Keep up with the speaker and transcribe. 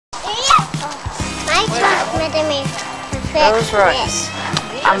Those rice.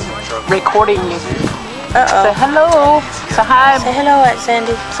 I'm recording you. Uh-oh. Say hello. Say hi. Say hello, Aunt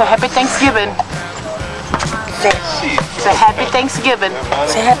Sandy. Say happy Thanksgiving. Say happy Thanksgiving.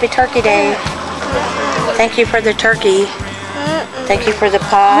 Say happy Turkey Day. Thank you for the turkey. Thank you for the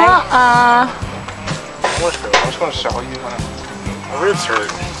pie. I was going to show you my ribs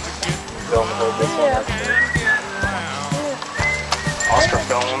hurt. Film the whole big one. Oscar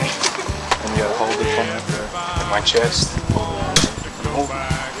film. And you gotta hold this one up there. In my chest.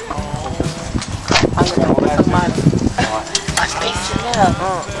 I'm spacing up.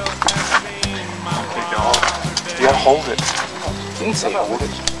 You gotta hold it. You can say hold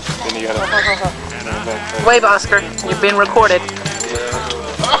it. Then you gotta... Wave, Oscar. You've been recorded.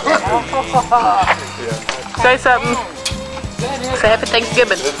 Say something. Say happy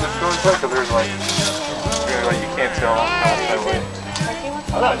Thanksgiving. There's like, you can't tell how much I weigh.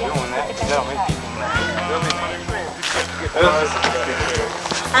 I'm not doing that. That'll make people mad.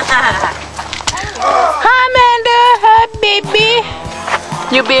 Hi, Amanda. Hi, baby.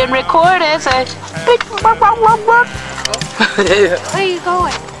 You're being recorded. Say. Where are you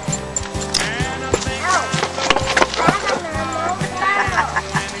going?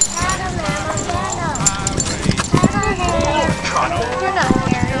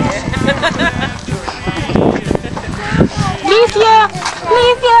 Leafia,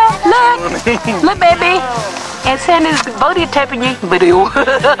 look, look, baby. And Sandy's body tapping you. Video.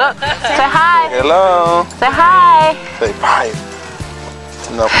 Say hi. Hello. Say hi. Say bye.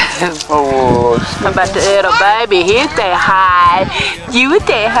 No. Oh, I'm about to little baby. He say hi. You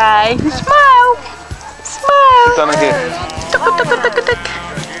say hi. Smile. Smile. Down here.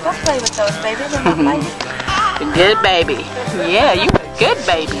 Don't play with those, baby. They're not biting. Good baby. Yeah, you a good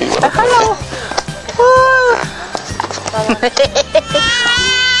baby. Hello.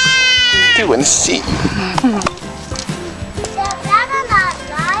 Doing C.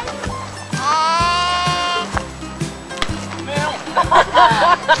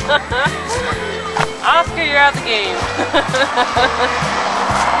 Oscar, you're out the game.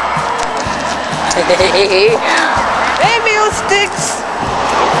 Baby, on sticks.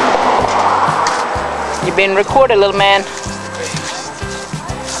 You've been recorded, little man.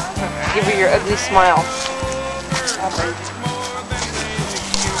 Give her your ugly smile.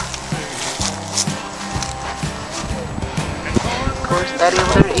 Of course, Daddy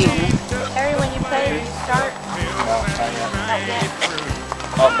over there eating. Harry, when you play, you start? No, not yet. Not yet.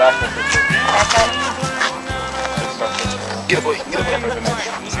 Oh, back up. Back up. Get away, get away.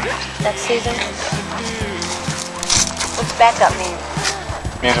 That's Susan. What's back up mean?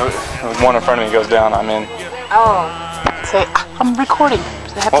 Means one in front of me goes down, I'm in. Oh. Say, I'm recording.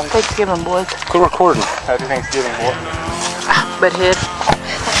 Say happy Thanksgiving, boys. Quit recording. Happy Thanksgiving, boy. Butthead.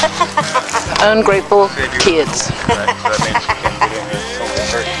 Ungrateful kids. That means you can't get in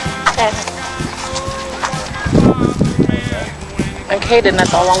here. And Kaden,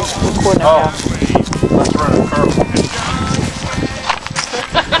 that's all I'm recording Oh, now. let's run a car.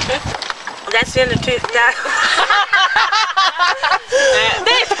 That's in the tooth.